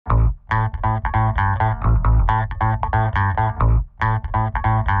Hello,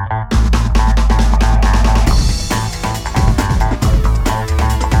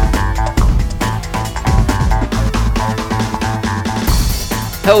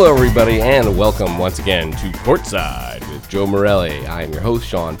 everybody, and welcome once again to Courtside with Joe Morelli. I am your host,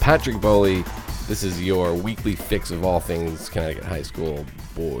 Sean Patrick Bowley. This is your weekly fix of all things Connecticut high school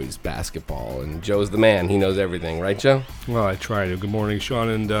boys basketball, and Joe's the man. He knows everything, right, Joe? Well, I try to. Good morning, Sean,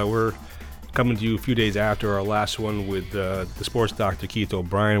 and we're coming to you a few days after our last one with the sports doctor, Keith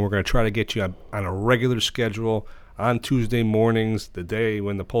O'Brien. We're going to try to get you on a regular schedule on Tuesday mornings, the day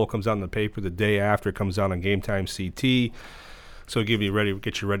when the poll comes out in the paper, the day after it comes out on Game Time CT. So get you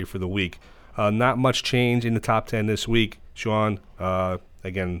ready for the week. Not much change in the top 10 this week, Sean.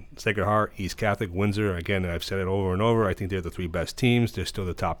 Again, Sacred Heart, East Catholic, Windsor. Again, I've said it over and over. I think they're the three best teams. They're still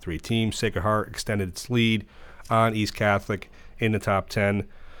the top three teams. Sacred Heart extended its lead on East Catholic in the top 10.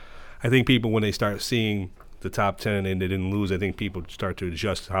 I think people, when they start seeing the top 10 and they didn't lose, I think people start to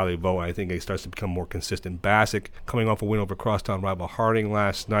adjust how they vote. I think it starts to become more consistent. Bassick, coming off a win over crosstown rival Harding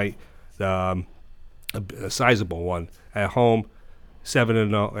last night, a sizable one at home.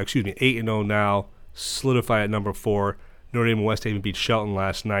 8-0 now, solidify at number 4. Notre Dame and West Haven beat Shelton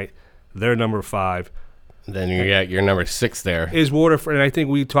last night. They're number 5. Then you got your number 6 there. Is Waterford, and I think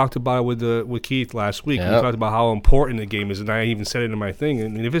we talked about it with Keith last week. Yep. We talked about how important the game is, and I even said it in my thing.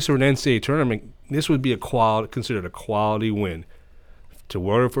 And if this were an NCAA tournament, this would be considered a quality win to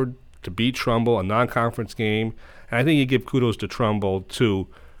Waterford to beat Trumbull, a non-conference game. And I think you give kudos to Trumbull too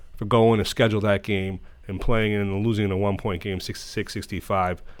for going to schedule that game and playing and losing in a 1-point game,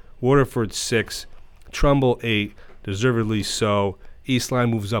 66-65. Waterford 6, Trumbull 8, deservedly so. Eastline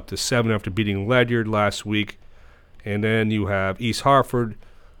moves up to 7 after beating Ledyard last week. And then you have East Hartford,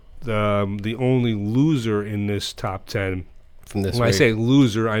 the only loser in this top 10. From this when week. I say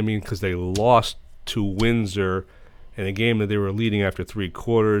loser, I mean because they lost to Windsor in a game that they were leading after 3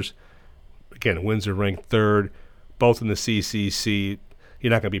 quarters. Again, Windsor ranked 3rd, both in the CCC. You're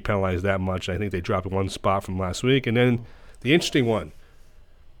not going to be penalized that much. I think they dropped 1 spot from last week. And then the interesting one,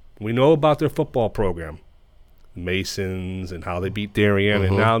 we know about their football program, Masons and how they beat Darien,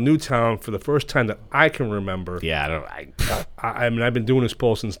 and now Newtown for the first time that I can remember. Yeah, I mean, I've been doing this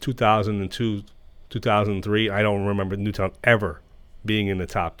poll since 2002, 2003. I don't remember Newtown ever being in the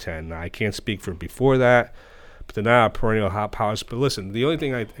top 10. Now, I can't speak for before that, but they're not a perennial hot power. But listen, the only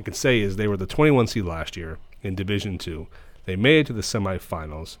thing I can say is they were the 21 seed last year in Division II. They made it to the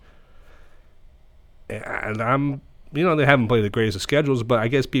semifinals, and they haven't played the greatest of schedules, but I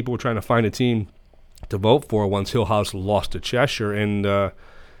guess people were trying to find a team to vote for once Hill House lost to Cheshire, and the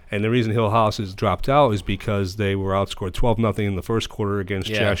reason Hill House has dropped out is because they were outscored 12-0 in the first quarter against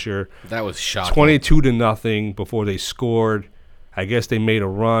Cheshire. That was shocking. 22-0 before they scored. I guess they made a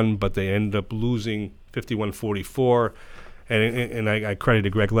run, but they ended up losing 51-44. And I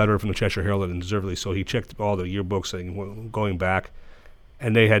credited Greg Lederer from the Cheshire Herald, and deservedly so. He checked all the yearbooks going back,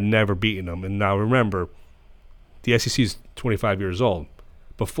 and they had never beaten them. And now remember, the SEC is 25 years old.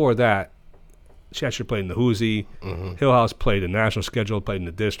 Before that, Cheshire played in the Hoosie. Hill House played in the national schedule, played in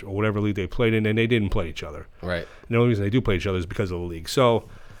the district, or whatever league they played in, and they didn't play each other. Right. And the only reason they do play each other is because of the league. So,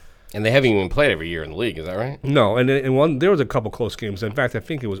 and they haven't even played every year in the league, is that right? No, and there was a couple close games. In fact, I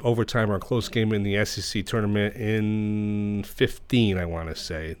think it was overtime or a close game in the SEC tournament in 15, I want to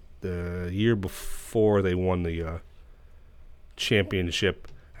say. The year before they won the championship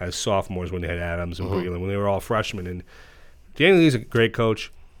as sophomores when they had Adams and Breland, when they were all freshmen. And Danny Lee's a great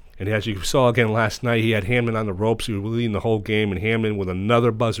coach. And as you saw again last night, he had Hammond on the ropes. He was leading the whole game, and Hammond with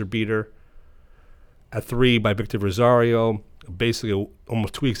another buzzer beater. A 3 by Victor Rosario. Basically,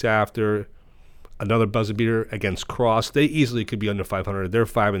 almost 2 weeks after, another buzzer beater against Cross. They easily could be under 500. They're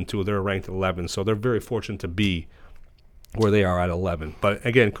 5-2. They're ranked 11, so they're very fortunate to be where they are at 11. But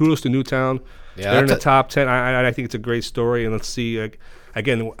again, kudos to Newtown. Yeah, they're in the top 10. I think it's a great story, and let's see.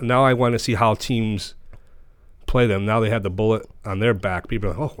 Again, now I want to see how teams play them. Now they have the bullet on their back.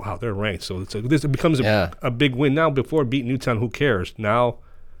 People are like, oh wow, they're ranked. So this becomes a big win. Now before beating Newtown, who cares? Now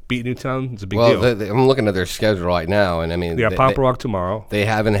beat Newtown, it's a big deal. I'm looking at their schedule right now, and I mean, they got Pomperaug tomorrow. They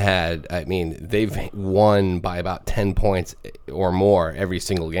haven't had. I mean, they've won by about 10 points or more every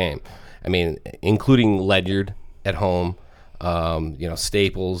single game. I mean, including Ledyard at home,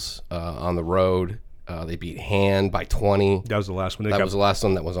 Staples on the road. They beat Hand by 20. That was the last one. That was the last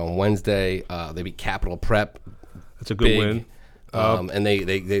one. That was on Wednesday. They beat Capital Prep. That's a good win. And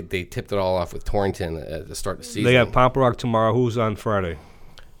they tipped it all off with Torrington at the start of the season. They have Pomperaug tomorrow. Who's on Friday?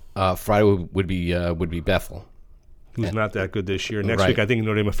 Friday would be Bethel. Who's not that good this year. Next week, I think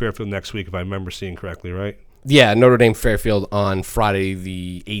Notre Dame and Fairfield next week, if I remember seeing correctly, right? Yeah, Notre Dame Fairfield on Friday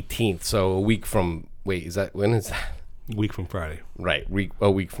the 18th. So a week from when is that? Week from Friday. Right,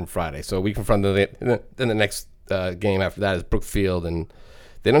 a week from Friday. So a week from Friday. Then the next game after that is Brookfield, and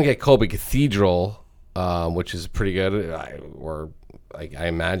they don't get Colby Cathedral, which is pretty good. I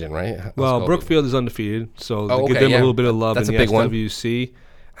imagine, right? Well, Brookfield is undefeated, so give them a little bit of love in the SWC.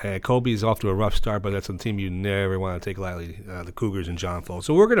 Colby's off to a rough start, but that's a team you never want to take lightly, the Cougars and John Flo.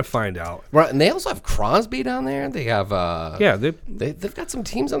 So we're going to find out. Right, and they also have Crosby down there. They have they've got some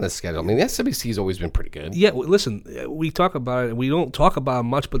teams on this schedule. I mean, the SWC's always been pretty good. Yeah, listen, we talk about it. We don't talk about it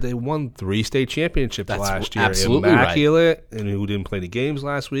much, but they won 3 state championships last year. Absolutely Immaculate, right. And who didn't play the games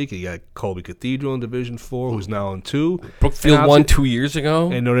last week. You got Colby Cathedral in Division 4, who's now in 2. Brookfield won 2 years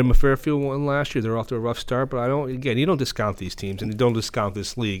ago. And Notre Dame Fairfield won last year. They're off to a rough start, but you don't discount these teams, and you don't discount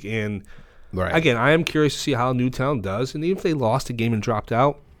this league. And again, I am curious to see how Newtown does. And even if they lost a game and dropped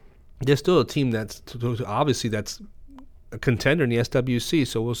out, they're still a team that's a contender in the SWC.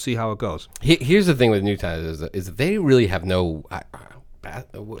 So we'll see how it goes. Here's the thing with Newtown is that they really have no.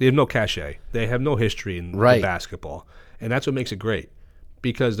 They have no cachet. They have no history in basketball, and that's what makes it great.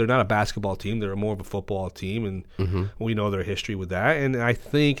 Because they're not a basketball team, they're more of a football team, and we know their history with that. And I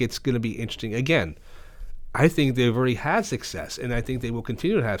think it's going to be interesting again. I think they've already had success, and I think they will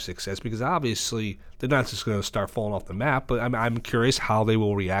continue to have success because obviously they're not just going to start falling off the map, but I'm curious how they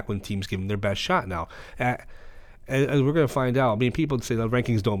will react when teams give them their best shot now. And we're going to find out. I mean, people say the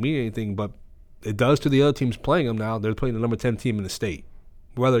rankings don't mean anything, but it does to the other teams playing them now. They're playing the number 10 team in the state.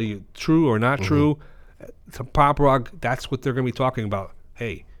 Whether you're true or not true, to Pop Rock, that's what they're going to be talking about.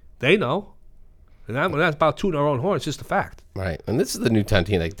 Hey, they know. And that's about tooting our own horn. It's just a fact. Right. And this is the Newtown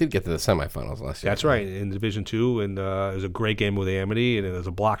team that did get to the semifinals last year. That's right, in Division II. And it was a great game with Amity, and it was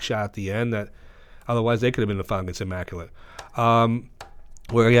a block shot at the end that otherwise they could have been the final against Immaculate.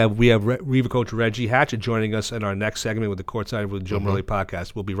 We have Weaver coach Reggie Hatchett joining us in our next segment with the Courtside with Joe Morelli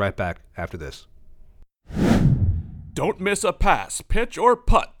podcast. We'll be right back after this. Don't miss a pass, pitch, or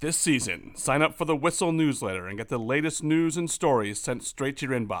putt this season. Sign up for the Whistle newsletter and get the latest news and stories sent straight to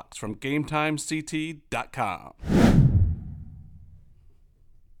your inbox from GameTimeCT.com.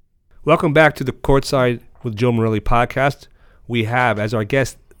 Welcome back to the Courtside with Joe Morelli podcast. We have as our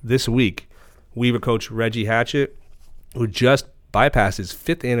guest this week Weaver coach Reggie Hatchett, who just bypassed his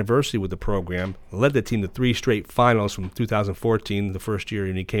 5th anniversary with the program, led the team to 3 straight finals from 2014, the first year,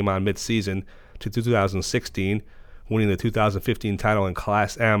 and he came on mid-season, to 2016. Winning the 2015 title in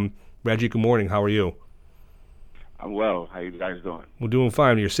Class M. Reggie, good morning. How are you? I'm well. How you guys doing? We're doing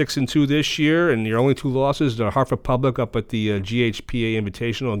fine. You're 6-2 this year, and your only 2 losses are Hartford Public up at the GHPA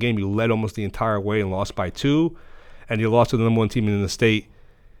Invitational, a game you led almost the entire way and lost by 2, and you lost to the number 1 team in the state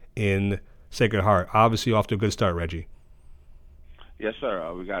in Sacred Heart. Obviously, off to a good start, Reggie. Yes, sir.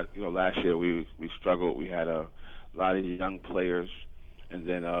 We got last year we struggled. We had a lot of young players. And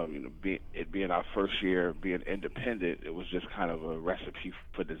then, it being our first year, being independent, it was just kind of a recipe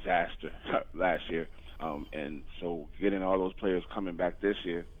for disaster last year. And so getting all those players coming back this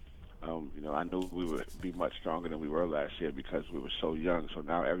year, I knew we would be much stronger than we were last year because we were so young. So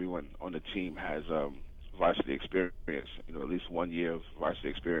now everyone on the team has varsity experience, at least 1 year of varsity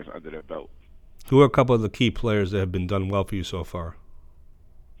experience under their belt. Who are a couple of the key players that have been done well for you so far?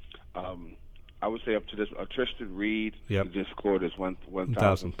 I would say up to this, Tristan Reed, who just scored his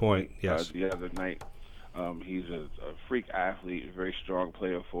 1,000 point, yes, the other night. He's a freak athlete, a very strong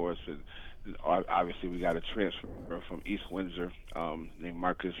player for us. And obviously, we got a transfer from East Windsor named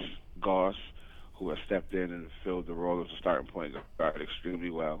Marcus Goss, who has stepped in and filled the role as a starting point guard extremely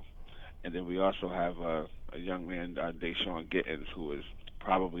well. And then we also have a young man, Deshaun Gittins, who is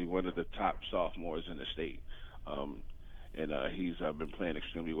probably one of the top sophomores in the state. And he's been playing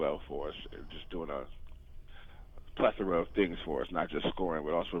extremely well for us, just doing a plethora of things for us, not just scoring,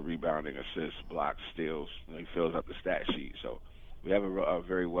 but also rebounding, assists, blocks, steals. He fills up the stat sheet. So we have a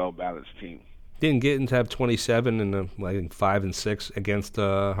very well-balanced team. Didn't Gittins have 27 and I think 5 and 6 against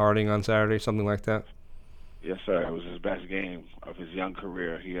Harding on Saturday, something like that? Yes, sir. It was his best game of his young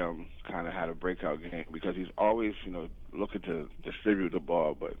career. He kind of had a breakout game because he's always, looking to distribute the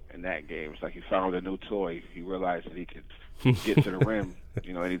ball. But in that game, it's like he found a new toy. He realized that he could get to the rim,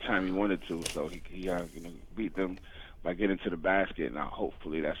 anytime he wanted to. So he beat them by getting to the basket. Now,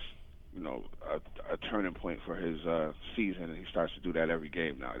 hopefully, that's a turning point for his season, and he starts to do that every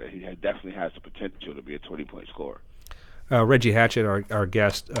game now. That he definitely has the potential to be a 20-point scorer. Reggie Hatchett, our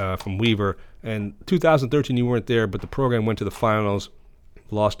guest from Weaver. And 2013, you weren't there, but the program went to the finals,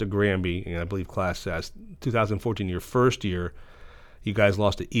 lost to Granby, and I believe Class S. 2014, your first year, you guys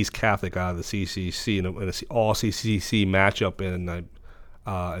lost to East Catholic out of the CCC in an all-CCC matchup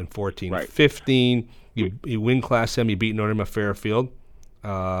in 14. Right. 15, You win Class M. You beat Notre Dame at Fairfield,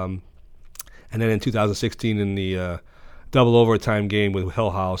 and then in 2016 in the double overtime game with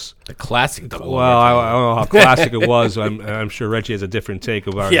Hill House. The classic double Well, I overtime. don't know how classic it was. I'm sure Reggie has a different take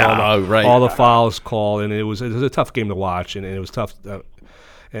about all the fouls called, and it was a tough game to watch, and it was tough.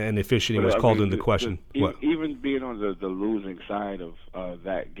 And the officiating was called into question. Even being on the losing side of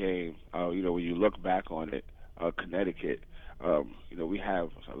that game, when you look back on it, Connecticut, we have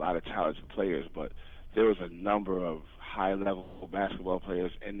a lot of talented players, but there was a number of high-level basketball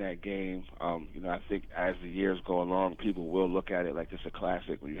players in that game. I think as the years go along, people will look at it like it's a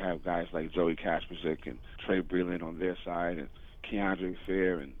classic when you have guys like Joey Kaspersick and Trey Breland on their side and Keandre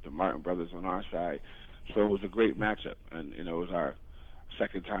Fair and the Martin brothers on our side. So it was a great matchup, and it was our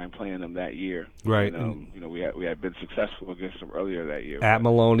second time playing them that year. Right. And, we had been successful against them earlier that year. At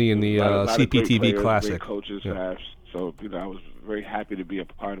Maloney in the CPTV Classic. Great coaches, staffs. So, I was very happy to be a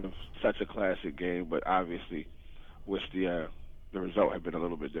part of such a classic game, but obviously wish the result had been a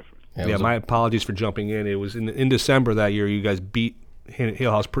little bit different. Yeah, my apologies for jumping in. It was in December that year. You guys beat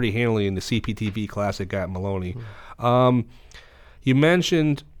Hill House pretty handily in the CPTV Classic at Maloney. You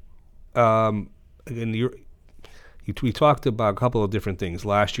mentioned, we talked about a couple of different things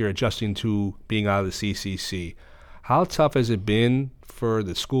last year, adjusting to being out of the CCC. How tough has it been for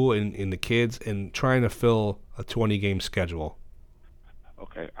the school and the kids and trying to fill a 20-game schedule?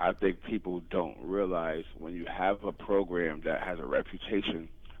 Okay, I think people don't realize when you have a program that has a reputation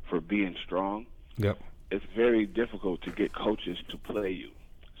for being strong, it's very difficult to get coaches to play you.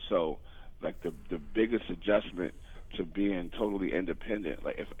 So, like the biggest adjustment to being totally independent,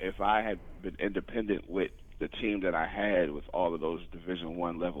 like if I had been independent with the team that I had with all of those Division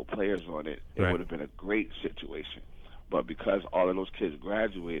I level players on it, it would have been a great situation. But because all of those kids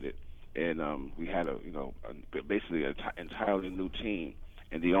graduated and we had basically an entirely new team,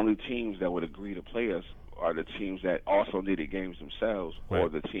 and the only teams that would agree to play us are the teams that also needed games themselves, or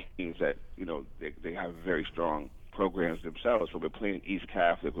the teams that they have very strong programs themselves. So we're playing East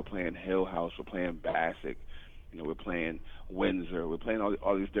Catholic, we're playing Hill House, we're playing Bassick, we're playing Windsor, we're playing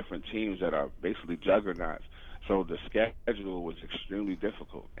all these different teams that are basically juggernauts. So the schedule was extremely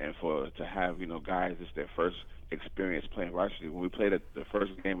difficult, and to have guys, it's their first experience playing varsity. When we played the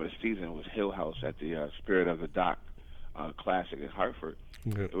first game of the season, it was Hill House at the Spirit of the Dock Classic in Hartford.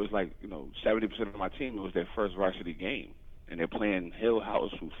 It was like 70% of my team, it was their first varsity game, and they're playing Hill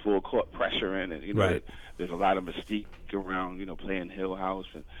House with full court pressure in, and there's a lot of mystique around playing Hill House,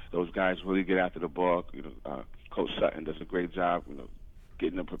 and those guys really get after the ball. Coach Sutton does a great job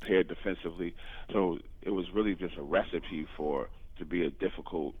getting them prepared defensively. So it was really just a recipe to be a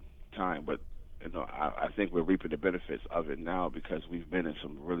difficult time, but I think we're reaping the benefits of it now because we've been in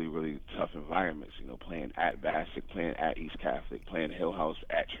some really, really tough environments, playing at Bassick, playing at East Catholic, playing Hill House,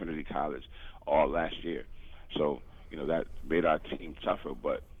 at Trinity College all last year. So, that made our team tougher.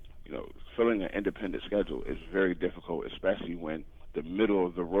 But, filling an independent schedule is very difficult, especially when the middle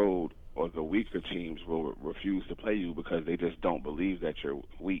of the road or the weaker teams will refuse to play you because they just don't believe that you're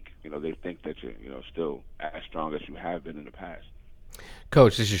weak. They think that you're, still as strong as you have been in the past.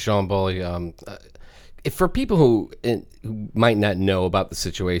 Coach, this is Sean Bowley. For people who might not know about the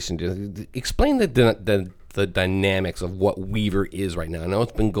situation, explain the dynamics of what Weaver is right now. I know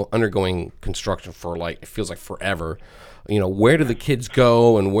it's been undergoing construction for it feels like forever. Where do the kids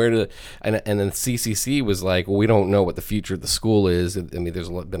go, and and then the CCC was like, well, we don't know what the future of the school is. I mean, there's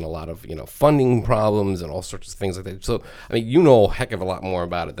been a lot of funding problems and all sorts of things like that. So, I mean, you know a heck of a lot more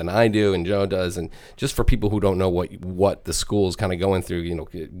about it than I do, and Joe does. And just for people who don't know what the school is kind of going through,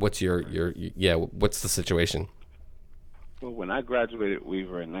 what's what's the situation? Well, when I graduated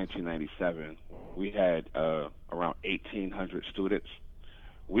Weaver in 1997, we had around 1,800 students.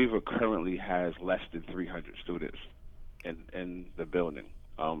 Weaver currently has less than 300 students in the building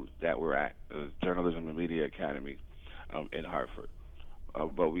that we're at, the Journalism and Media Academy in Hartford.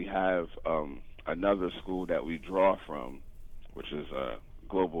 But we have another school that we draw from, which is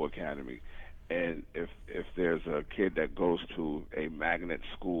Global Academy. And if there's a kid that goes to a magnet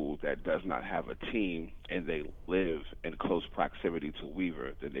school that does not have a team and they live in close proximity to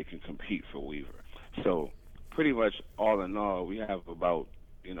Weaver, then they can compete for Weaver. So pretty much all in all, we have about,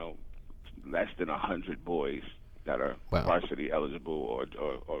 less than 100 boys that are varsity eligible or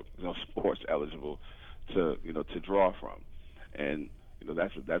sports eligible to draw from, and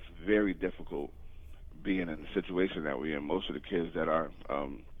that's very difficult being in the situation that we're in. Most of the kids that are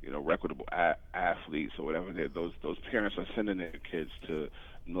reputable athletes or whatever, those parents are sending their kids to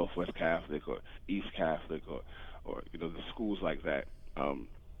Northwest Catholic or East Catholic or the schools like that,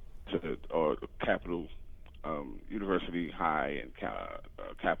 or Capital University High and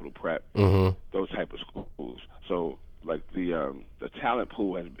Capital Prep, those type of schools. So like the talent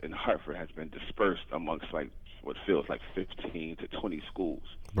pool in Hartford has been dispersed amongst like what feels like 15 to 20 schools.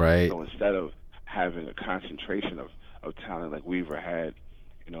 Right. So instead of having a concentration of talent like Weaver had,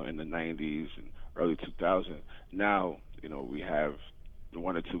 in the 90s and early 2000s, now, we have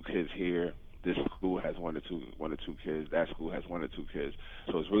one or two kids here. This school has one or two kids. That school has one or two kids.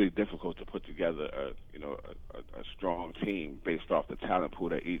 So it's really difficult to put together a strong team based off the talent pool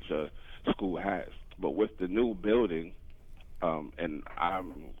that each school has. But with the new building, and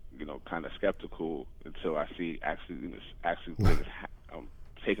I'm kind of skeptical until I see actually things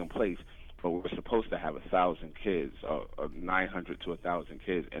taking place. But we're supposed to have 1,000 kids, 900 to 1,000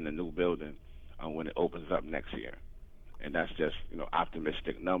 kids in the new building when it opens up next year, and that's just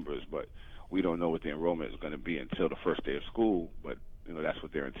optimistic numbers. But we don't know what the enrollment is going to be until the first day of school. But that's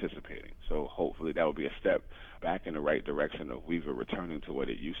what they're anticipating. So hopefully that will be a step back in the right direction of Weaver returning to what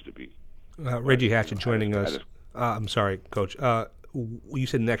it used to be. Reggie Hatchett joining us. I'm sorry, Coach. You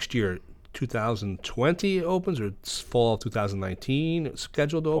said next year, 2020 it opens, or it's fall of 2019 it's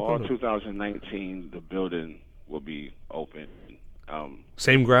scheduled to open? Fall 2019, the building will be open.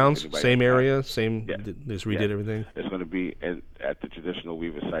 Same grounds, same area, same. Yeah. They just redid everything. It's going to be at the traditional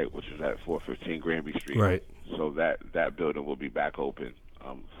Weaver site, which is at 415 Granby Street. Right. So that building will be back open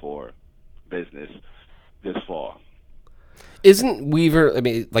for business this fall. Isn't Weaver? I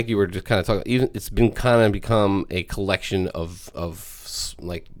mean, like you were just kind of talking. Even it's been kind of become a collection of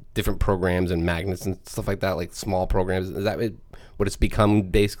like different programs and magnets and stuff like that, like small programs. Is that what it's become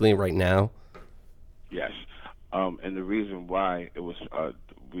basically right now? Yes, and the reason why it was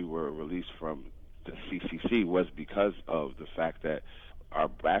we were released from the CCC was because of the fact that our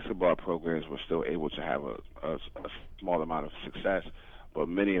basketball programs were still able to have a small amount of success. But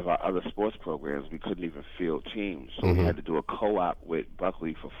many of our other sports programs, we couldn't even field teams. So we had to do a co-op with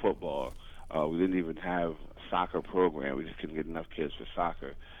Buckley for football. We didn't even have a soccer program. We just couldn't get enough kids for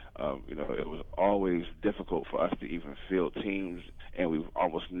soccer. It was always difficult for us to even field teams, and we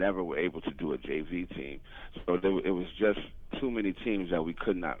almost never were able to do a JV team. So it was just too many teams that we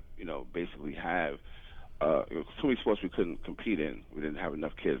could not, basically have. Too many sports we couldn't compete in. We didn't have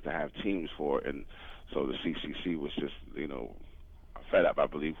enough kids to have teams for, and so the CCC was just, fed up, I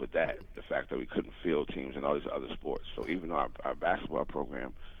believe, with that, the fact that we couldn't field teams in all these other sports. So even though our basketball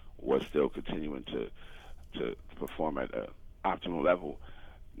program was still continuing to perform at an optimal level,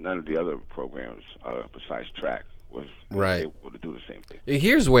 none of the other programs besides track was able to do the same thing.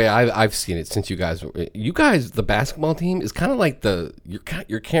 Here's the way I've seen it since you guys, the basketball team is kind of like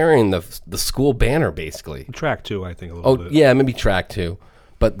you're carrying the school banner basically. Track too, I think a little bit. Oh yeah, maybe track too,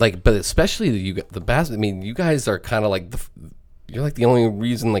 but especially the basket. I mean, you guys are kind of like you're like the only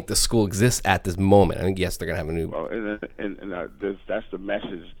reason like the school exists at this moment. I mean, yes, they're gonna have a new. Well, and that's the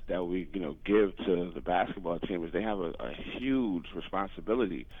message that we give to the basketball team is they have a huge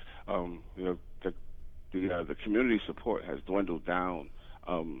responsibility. The community support has dwindled down,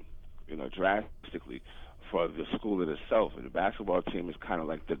 drastically for the school in itself, and the basketball team is kind of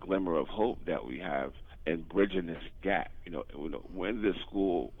like the glimmer of hope that we have in bridging this gap. When this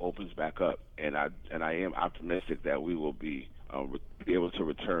school opens back up, and I am optimistic that we will be able to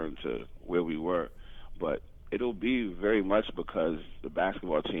return to where we were, but it'll be very much because the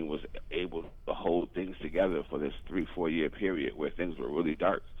basketball team was able to hold things together for this 3-4 year period where things were really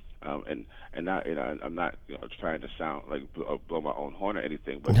dark. And not, I'm not trying to sound like blow my own horn or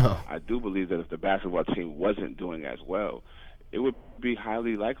anything, but no. I do believe that if the basketball team wasn't doing as well, it would be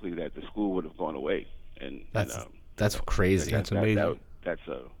highly likely that the school would have gone away. And that's crazy. That's amazing. That's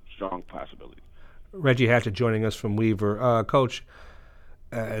a strong possibility. Reggie Hatchett joining us from Weaver. Coach,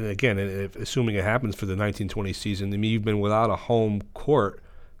 and again, assuming it happens for the 1920 season, I mean, you've been without a home court,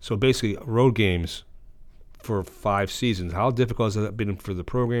 so basically road games for 5 seasons. How difficult has that been for the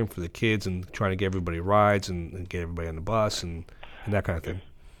program, for the kids, and trying to get everybody rides and get everybody on the bus and that kind of thing?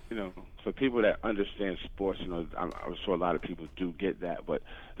 For people that understand sports, I'm sure a lot of people do get that, but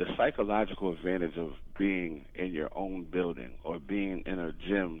the psychological advantage of being in your own building or being in a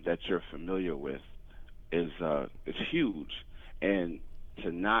gym that you're familiar with is huge. And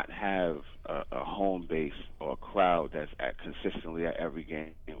to not have a home base or a crowd that's consistently at every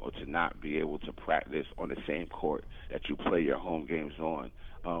game, or to not be able to practice on the same court that you play your home games on,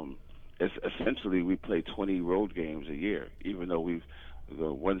 it's essentially we play 20 road games a year, even though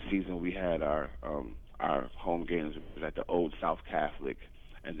the one season we had our home games was at the old South Catholic,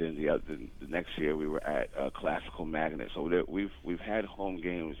 and then the next year we were at Classical Magnet. So we've had home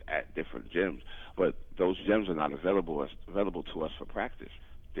games at different gyms, but those gyms are not available to us for practice.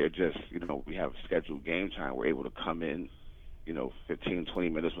 they're just, we have scheduled game time. We're able to come in, 15, 20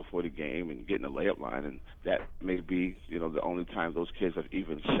 minutes before the game and get in the layup line, and that may be, the only time those kids have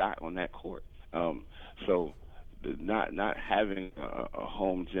even shot on that court. So not having a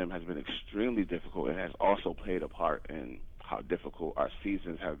home gym has been extremely difficult. It has also played a part in how difficult our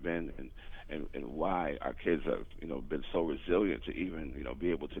seasons have been, and why our kids have, been so resilient to even,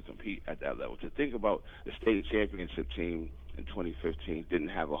 be able to compete at that level. To think about the state championship team in 2015 didn't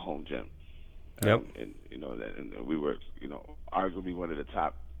have a home gym. Yep. And we were, arguably one of the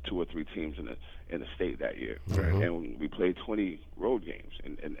top 2 or 3 teams in the state that year. Right. And we played 20 road games,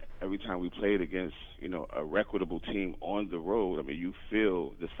 and every time we played against, a reputable team on the road, I mean, you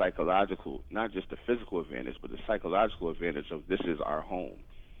feel the psychological, not just the physical advantage, but the psychological advantage of this is our home.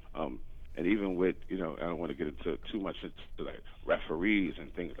 And even with, I don't want to get into too much into like referees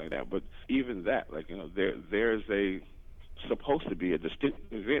and things like that, but even that, like, there's supposed to be a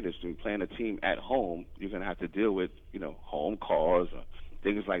distinct advantage to playing a team at home. You're going to have to deal with, home calls or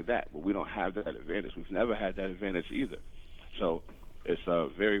things like that, but we don't have that advantage. We've never had that advantage either. So it's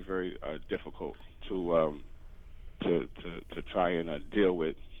very, very difficult to try and deal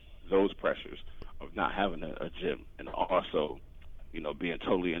with those pressures of not having a gym, and also, being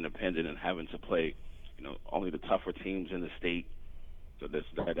totally independent and having to play, only the tougher teams in the state. So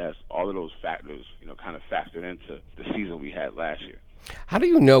that's all of those factors, kind of factored into the season we had last year. How do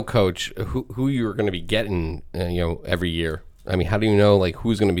you know, Coach, who you're going to be getting, every year? I mean, how do you know, like,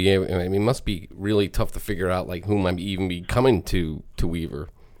 who's going to be able? I mean, it must be really tough to figure out, like, who might even be coming to Weaver,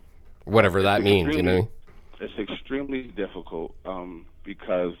 whatever that means. It's extremely difficult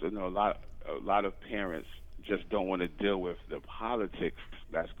because a lot of parents just don't want to deal with the politics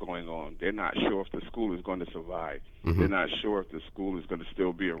that's going on. They're not sure if the school is going to survive. Mm-hmm. They're not sure if the school is going to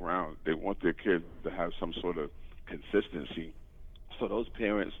still be around. They want their kids to have some sort of consistency. So those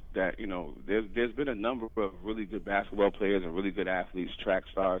parents that, there's been a number of really good basketball players and really good athletes, track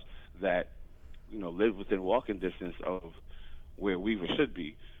stars, that, live within walking distance of where Weaver should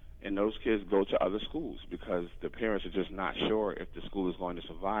be. And those kids go to other schools because the parents are just not sure if the school is going to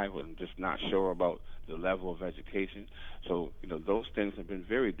survive, and just not sure about the level of education. So, those things have been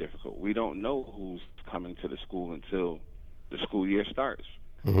very difficult. We don't know who's coming to the school until the school year starts.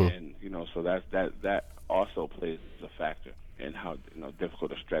 Mm-hmm. And, so that also plays a factor in how,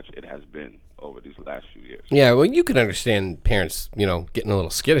 difficult a stretch it has been over these last few years. Yeah, well, you can understand parents, getting a little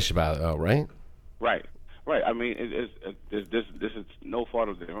skittish about it, though, right? Right. I mean, this is no fault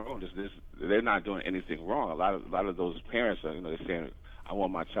of their own. They're not doing anything wrong. A lot of those parents are, they're saying, I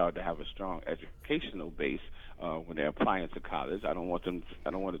want my child to have a strong educational base when they're applying to college. I don't want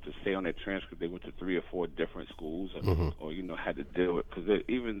it to say on their transcript they went to 3 or 4 different schools, or had to deal with, because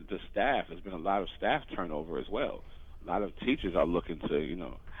even the staff, there's been a lot of staff turnover as well. A lot of teachers are looking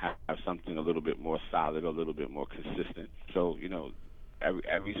to, have something a little bit more solid, a little bit more consistent. So,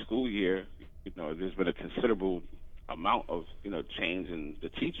 every school year, there's been a considerable amount of, change in the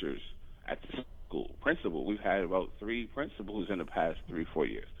teachers at the school. Principal, we've had about 3 principals in the past 3-4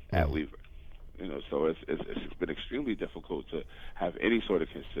 years at Weaver. So it's been extremely difficult to have any sort of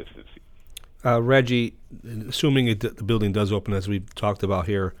consistency. Reggie, assuming the building does open, as we've talked about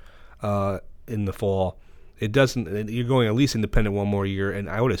here, in the fall, it doesn't. You're going at least independent one more year, and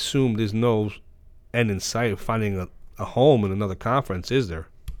I would assume there's no end in sight of finding a home in another conference, is there?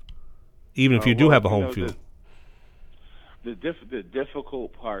 Even if you do have a home field. The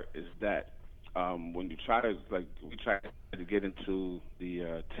difficult part is that when you try to, we tried to get into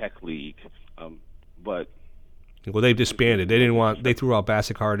the tech league, but they've disbanded. They didn't want. They threw out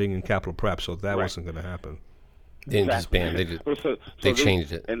Bassett Harding and Capital Prep, so that wasn't going to happen. They didn't disband. They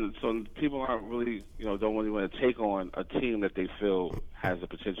changed it. And so people aren't really, don't really want to take on a team that they feel has the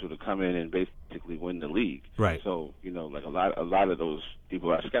potential to come in and basically win the league. Right. So, like a lot of those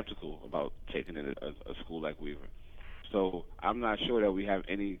people are skeptical about taking in a school like Weaver. So I'm not sure that we have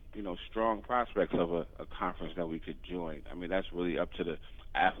any, strong prospects of a conference that we could join. I mean, that's really up to the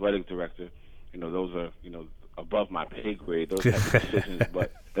athletic director. Those are, above my pay grade, those type of decisions.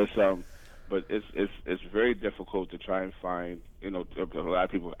 But it's very difficult to try and find, a lot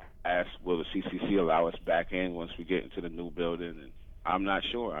of people ask, will the CCC allow us back in once we get into the new building? And I'm not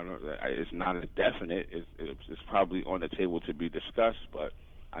sure. It's not a definite. It's probably on the table to be discussed, but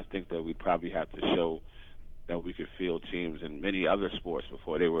I think that we probably have to show that we could field teams in many other sports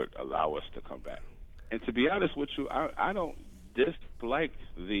before they would allow us to come back. And to be honest with you, I don't dislike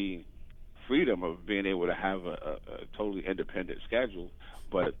the freedom of being able to have a totally independent schedule,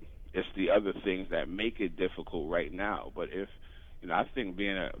 but it's the other things that make it difficult right now. But if, I think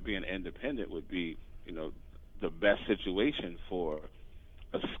being independent would be, the best situation for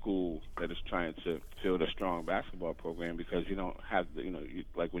a school that is trying to build a strong basketball program, because you don't have the,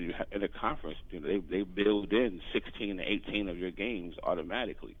 like when you have in a conference, they build in 16 to 18 of your games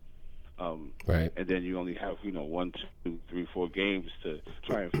automatically. Right. And then you only have 1, 2, 3, 4 games to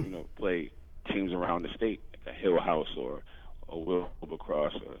try and play teams around the state, like a Hill House or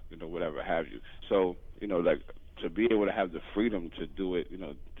Wilbercross or whatever have you. So like to be able to have the freedom to do it,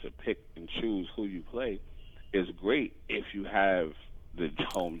 to pick and choose who you play, is great if you have the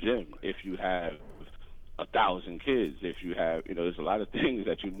home gym, if you have 1,000 kids, if you have there's a lot of things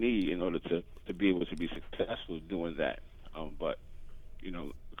that you need in order to be able to be successful doing that. But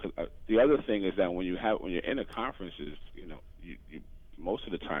the other thing is that when you're in a conference, you most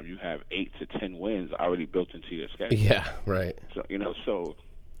of the time you have 8 to 10 wins already built into your schedule. Yeah, right. So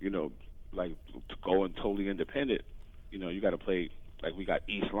like to go and totally independent, you got to play, like we got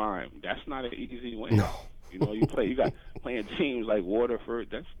East Lyme. That's not an easy win. No. You got playing teams like Waterford.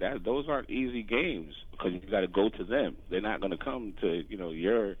 Those aren't easy games, because you got to go to them. They're not going to come to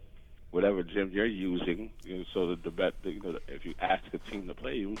your whatever gym you're using. So the bet, if you ask a team to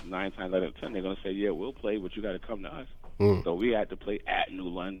play you, 9 times out of 10 they're going to say, yeah, we'll play, but you got to come to us. So we had to play at New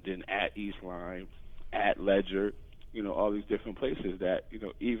London, at East Lyme, at Ledger, all these different places that,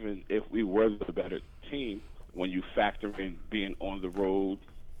 even if we were the better team, when you factor in being on the road,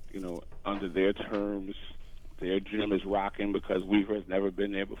 under their terms, their gym is rocking because Weaver has never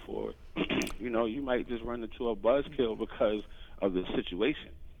been there before, you might just run into a buzzkill because of the situation.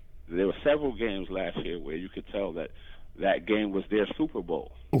 There were several games last year where you could tell that game was their Super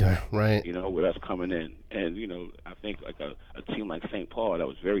Bowl. Yeah, right. With us coming in. And, I think like a team like St. Paul that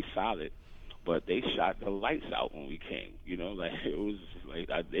was very solid, but they shot the lights out when we came. Like it was like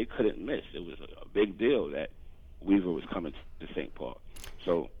they couldn't miss. It was a big deal that Weaver was coming to St. Paul.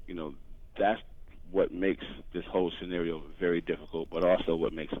 So, that's what makes this whole scenario very difficult, but also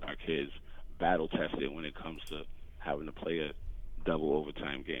what makes our kids battle-tested when it comes to having to play a double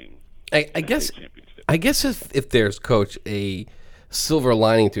overtime game. I guess if there's, Coach, a silver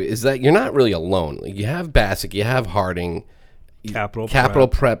lining to it, is that you're not really alone. Like, you have Bassick, you have Harding, Capital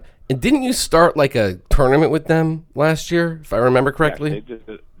Prep. And didn't you start like a tournament with them last year, if I remember correctly?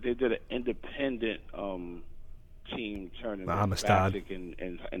 Yeah, they did an independent team tournament. Amistad. Bassick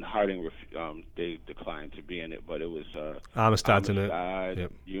and Harding, they declined to be in it, but it was Amistad's in it.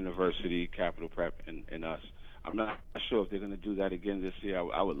 Yep. University, Capital Prep, and us. I'm not sure if they're going to do that again this year.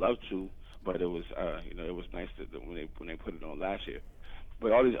 I would love to, but it was it was nice that when they put it on last year.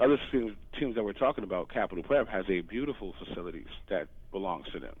 But all these other teams that we're talking about, Capital Prep has a beautiful facilities that belongs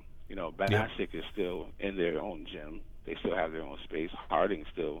to them. Bassick is still in their own gym. They still have their own space. Harding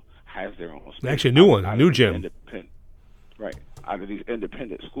still has their own space. Actually, a new one, a new gym. Right. Out of these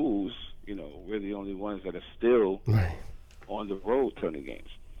independent schools, we're the only ones that are still on the road turning games.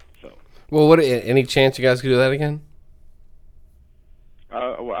 So. Well, any chance you guys could do that again?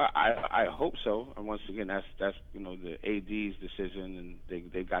 Well, I hope so. And once again, that's the AD's decision,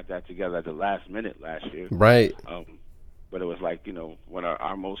 and they got that together at the last minute last year. Right. But it was like one of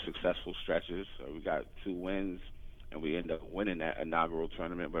our most successful stretches. We got 2 wins, and we ended up winning that inaugural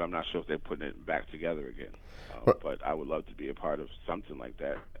tournament. But I'm not sure if they're putting it back together again. But I would love to be a part of something like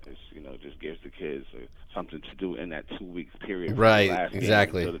that. It's, just gives the kids something to do in that 2-week period. Right, from the last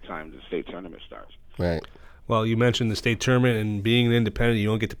exactly. Until the time the state tournament starts. Right. Well, you mentioned the state tournament, and being an independent, you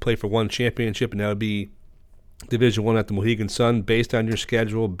don't get to play for one championship, and that would be Division I at the Mohegan Sun, based on your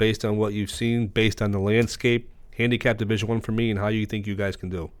schedule, based on what you've seen, based on the landscape. Handicap Division I for me, and how you think you guys can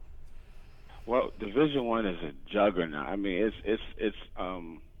do. Well, Division I is a juggernaut. I mean, it's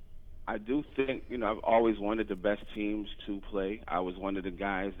I do think, I've always wanted the best teams to play. I was one of the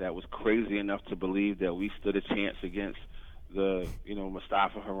guys that was crazy enough to believe that we stood a chance against the,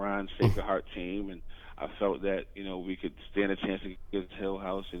 Mustafa Haran Sacred Heart team, and I felt that, we could stand a chance against Hill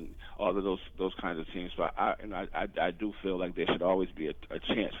House and all of those kinds of teams. So I do feel like there should always be a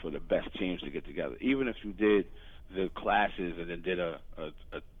chance for the best teams to get together, even if you did the classes and then did a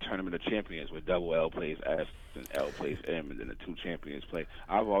tournament of champions where double L plays S and L plays M and then the 2 champions play.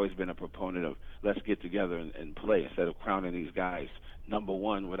 I've always been a proponent of let's get together and play instead of crowning these guys number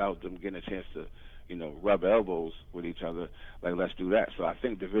 1 without them getting a chance to, rub elbows with each other. Like, let's do that. So I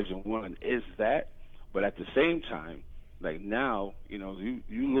think Division I is that, but at the same time, like now, you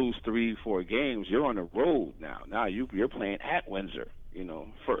lose 3-4 games, you're on the road now. Now you're playing at Windsor,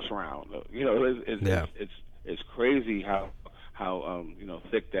 first round. It's crazy how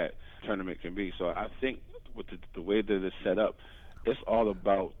thick that tournament can be. So I think with the way that it's set up, it's all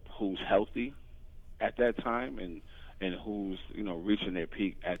about who's healthy at that time and who's reaching their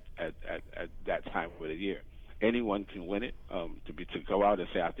peak at that time of the year. anyone can win it. To go out and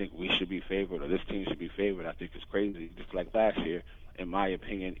say I think we should be favored or this team should be favored, I think is crazy. Just like last year, in my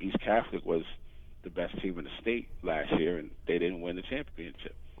opinion, East Catholic was the best team in the state last year, and they didn't win the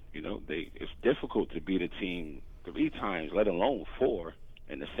championship. It's difficult to beat a team 3 times, let alone 4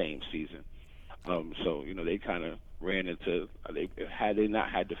 in the same season. So they kind of ran into. Had they not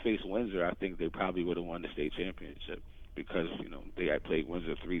had to face Windsor, I think they probably would have won the state championship because they had played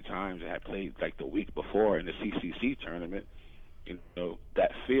Windsor 3 times. They had played like the week before in the CCC tournament.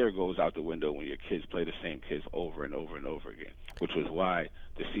 That fear goes out the window when your kids play the same kids over and over and over again, which was why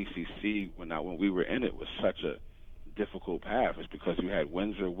the CCC, when we were in it, was such a difficult path. It's because you had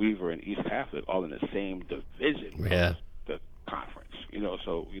Windsor, Weaver, and East Catholic all in the same division. Yeah. The conference.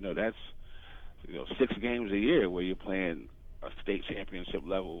 So that's 6 games a year where you're playing a state championship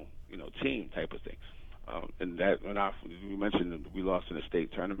level team type of thing. And that when we mentioned that we lost in the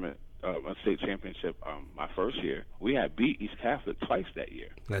state tournament, a state championship my first year, we had beat East Catholic twice that year.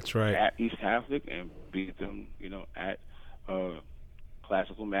 That's right. At East Catholic and beat them, at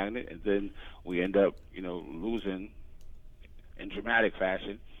Classical Magnet, and then we end up, losing in dramatic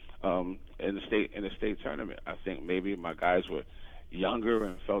fashion in the state tournament. I think maybe my guys were younger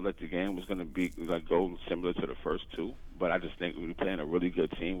and felt that the game was going to be go similar to the first 2. But I just think when you're playing a really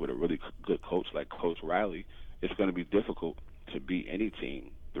good team with a really good coach like Coach Riley, it's going to be difficult to beat any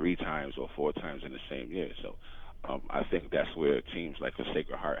team 3 times or 4 times in the same year. So I think that's where teams like the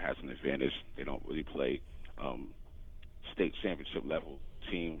Sacred Heart has an advantage. They don't really play state championship level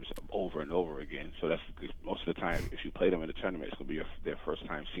teams over and over again. So that's most of the time, if you play them in the tournament, it's going to be their first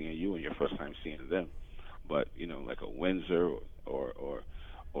time seeing you and your first time seeing them. But like a Windsor or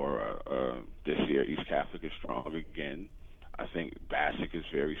this year, East Catholic is strong again. I think Bassick is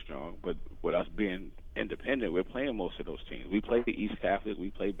very strong. But with us being independent, we're playing most of those teams. We play East Catholic,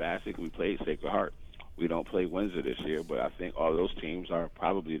 we play Bassick, we play Sacred Heart. We don't play Windsor this year, but I think all those teams are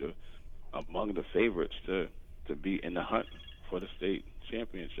probably among the favorites to be in the hunt for the state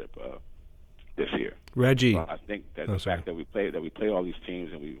championship this year. Reggie, I think that the fact that we play all these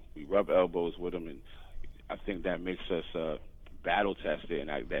teams and we rub elbows with them, and I think that makes us battle tested,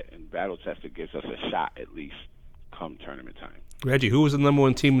 and battle tested gives us a shot at least come tournament time. Reggie, who was the number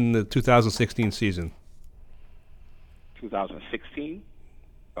 1 team in the 2016 season? 2016?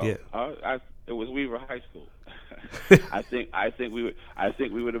 Yeah. It was Weaver High School. I think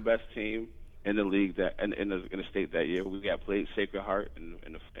we were the best team in the league in the state that year. We got played Sacred Heart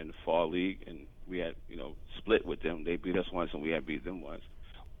in the fall league, and we had split with them. They beat us once, and we had beat them once.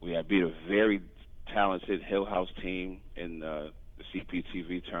 We had beat a very talented Hill House team in the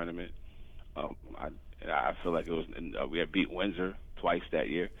CPTV tournament. I feel like it was. We had beat Windsor twice that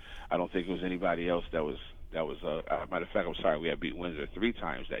year. I don't think it was anybody else that was. Matter of fact, I'm sorry. We had beat Windsor 3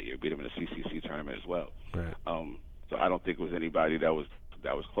 times that year. Beat them in the CCC tournament as well. Right. So I don't think it was anybody that was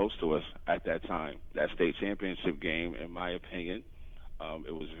close to us at that time. That state championship game, in my opinion,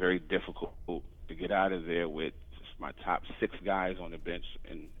 it was very difficult to get out of there with my top 6 guys on the bench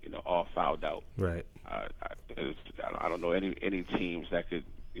and all fouled out. Right. I don't know any teams that could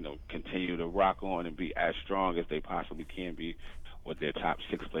continue to rock on and be as strong as they possibly can be with their top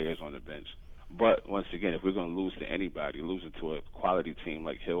 6 players on the bench. But once again, if we're going to lose to anybody, losing to a quality team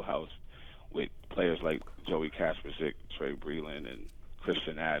like Hill House with players like Joey Kasperzik, Trey Breland, and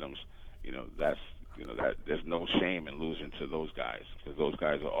Christian Adams, that there's no shame in losing to those guys because those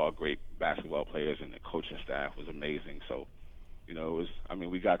guys are all great basketball players and the coaching staff was amazing. So,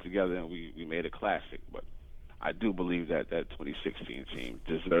 we got together and we made a classic. But I do believe that 2016 team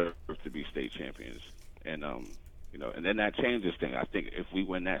deserved to be state champions, and and then that changes things. I think if we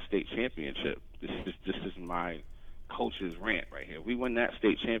win that state championship, this is my coach's rant right here. If we win that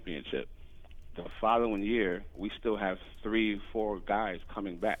state championship, the following year we still have 3-4 guys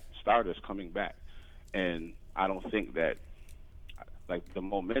coming back, starters coming back, and I don't think that the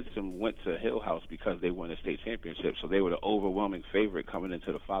momentum went to Hill House because they won the state championship, so they were the overwhelming favorite coming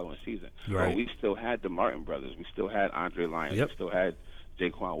into the following season. Right. But we still had the Martin brothers, we still had Andre Lyons, Yep. we still had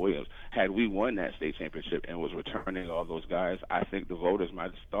Jaquan Williams. Had we won that state championship and was returning all those guys, I think the voters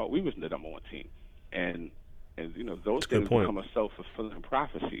might have thought we was the number 1 team. And those things become a self-fulfilling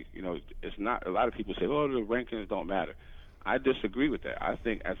prophecy. It's not. A lot of people say, "Oh, the rankings don't matter." I disagree with that. I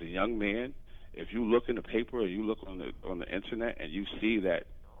think as a young man, if you look in the paper or you look on the internet and you see that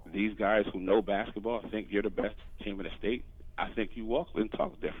these guys who know basketball think you're the best team in the state, I think you walk and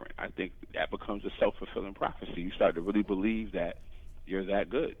talk different. I think that becomes a self-fulfilling prophecy. You start to really believe that you're that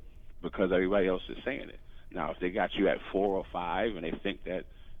good because everybody else is saying it. Now, if they got you at 4 or 5 and they think that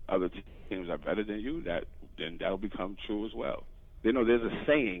other teams are better than you, then that'll become true as well. There's a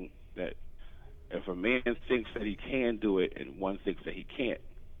saying that If a man thinks that he can do it and one thinks that he can't,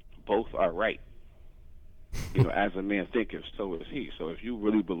 both are right. As a man thinketh, so is he. So if you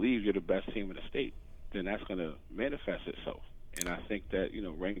really believe you're the best team in the state, then that's going to manifest itself. And I think that,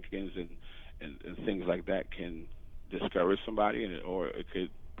 rankings and things like that can discourage somebody, or it could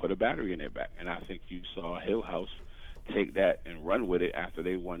put a battery in their back. And I think you saw Hill House take that and run with it after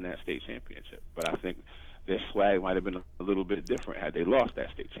they won that state championship. But I think their swag might have been a little bit different had they lost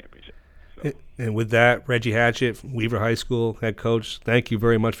that state championship. So. And with that, Reggie Hatchett, Weaver High School head coach, thank you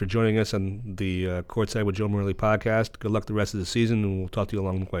very much for joining us on the Courtside with Joe Morelli podcast. Good luck the rest of the season, and we'll talk to you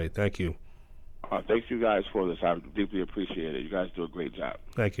along the way. Thank you. Thank you guys for this. I deeply appreciate it. You guys do a great job.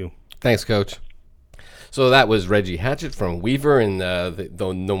 Thank you. Thanks, Coach. So that was Reggie Hatchett from Weaver and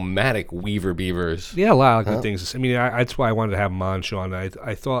the nomadic Weaver Beavers. Yeah, a lot of good things. I mean, that's why I wanted to have him on, Sean.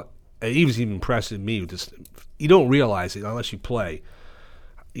 I thought he was even impressing me. You don't realize it unless you play.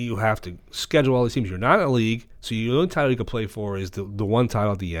 You have to schedule all these teams. You're not in a league, so the only title you can play for is the one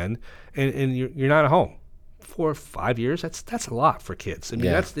title at the end, and you're not at home. 4 or 5 years, that's a lot for kids. I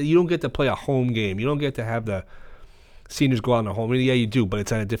mean, you don't get to play a home game. You don't get to have the seniors go out on the home. I mean, yeah, you do, but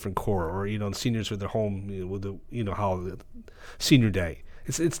it's on a different core. Or the seniors with their home, with the senior day.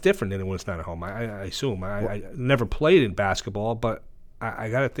 It's different than when it's not at home. I assume. I never played in basketball, but I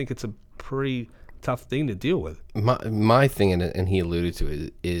got to think it's a pretty tough thing to deal with. My thing, and he alluded to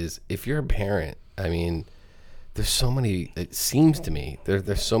it, is if you're a parent, I mean, there's so many, it seems to me,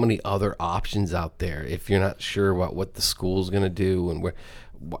 there's so many other options out there. If you're not sure what the school's going to do, and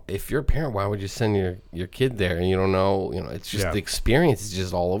if you're a parent, why would you send your kid there and you don't know, it's just the experience is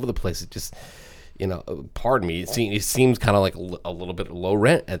just all over the place. It just, pardon me, it seems kind of like a little bit low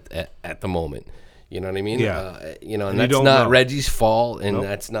rent at the moment. You know what I mean? Yeah. And that's not Reggie's fault, and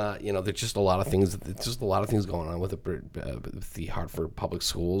that's not, there's just a lot of things. There's just a lot of things going on with the Hartford Public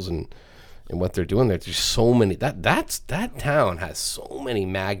Schools and what they're doing there. There's so many. That town has so many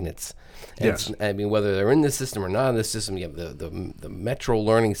magnets. And yes. I mean, whether they're in the system or not in the system, you have the Metro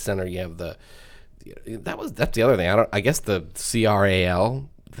Learning Center. You have that's the other thing. I guess the CRAL.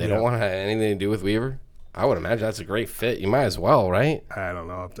 They don't want to have anything to do with Weaver. I would imagine that's a great fit. You might as well, right? I don't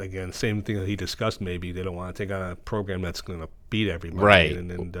know. Again, same thing that he discussed. Maybe they don't want to take on a program that's going to beat everybody.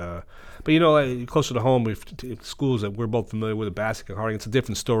 Right. But closer to home, if schools that we're both familiar with, Bassick and Harding, it's a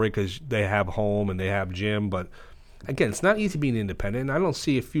different story because they have home and they have gym. But again, it's not easy being independent. And I don't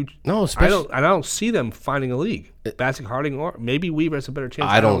see a future. No, especially I don't see them finding a league. Bassick, Harding, or maybe Weaver has a better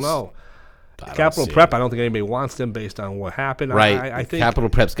chance. I don't know. Capital Prep, I don't think anybody wants them based on what happened. Right. I think Capital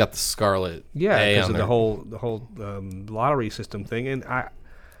Prep's got the scarlet. Yeah, because of the whole lottery system thing. And I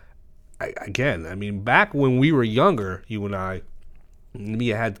mean, back when we were younger, you and I, we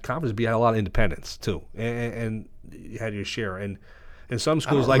had conferences, but you had a lot of independents too, and you had your share. And in some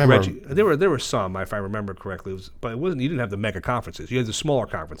schools like Reggie, there were some, if I remember correctly, but it wasn't. You didn't have the mega conferences. You had the smaller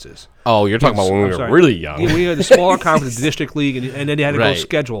conferences. Oh, you're talking about when we were really young. Yeah, we had the smaller conferences, the district league, and then you had to go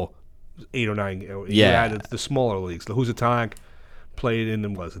schedule 8 or 9. You had the smaller leagues. The Housatonic played in a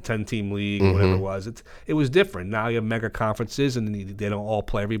 10-team league, or whatever it was. It was different. Now you have mega conferences, and they don't all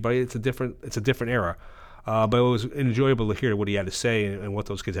play everybody. It's a different era. But it was enjoyable to hear what he had to say and what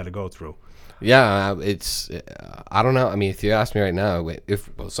those kids had to go through. Yeah, it's I don't know. I mean, if you ask me right now, if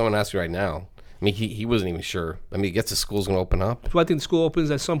someone asked me right now, I mean, he wasn't even sure. I mean, he gets the school's going to open up. Do I think the school opens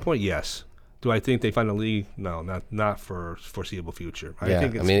at some point? Yes. Do I think they find a league? No, not for foreseeable future. I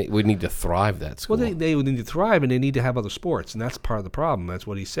mean, it would need to thrive, that school. Well, they would need to thrive, and they need to have other sports, and that's part of the problem. That's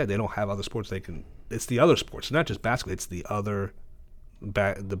what he said. They don't have other sports they can. It's the other sports, not just basketball. It's the other,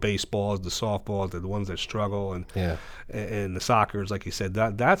 the baseballs, the softballs, the ones that struggle, and the soccers, like you said.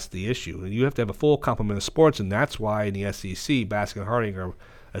 That's the issue. And you have to have a full complement of sports, and that's why in the SEC, Bassick and Harding are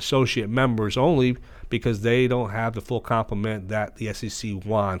associate members only because they don't have the full complement that the SEC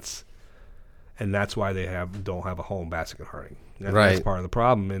wants. And that's why they don't have a home, Bassick and Harding. That's part of the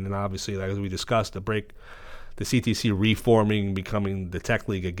problem. And then obviously, like as we discussed, the CTC reforming, becoming the Tech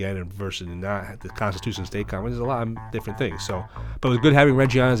League again, versus not the Constitution State Conference. There's a lot of different things. So, but it was good having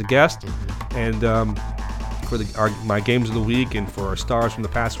Reggie on as a guest. And for my games of the week and for our stars from the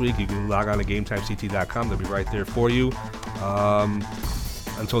past week, you can log on to GameTimeCT.com. They'll be right there for you.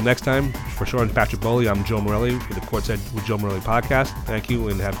 Until next time, for Sean and Patrick Bowley, I'm Joe Morelli with the Courtside with Joe Morelli podcast. Thank you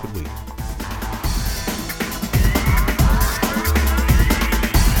and have a good week.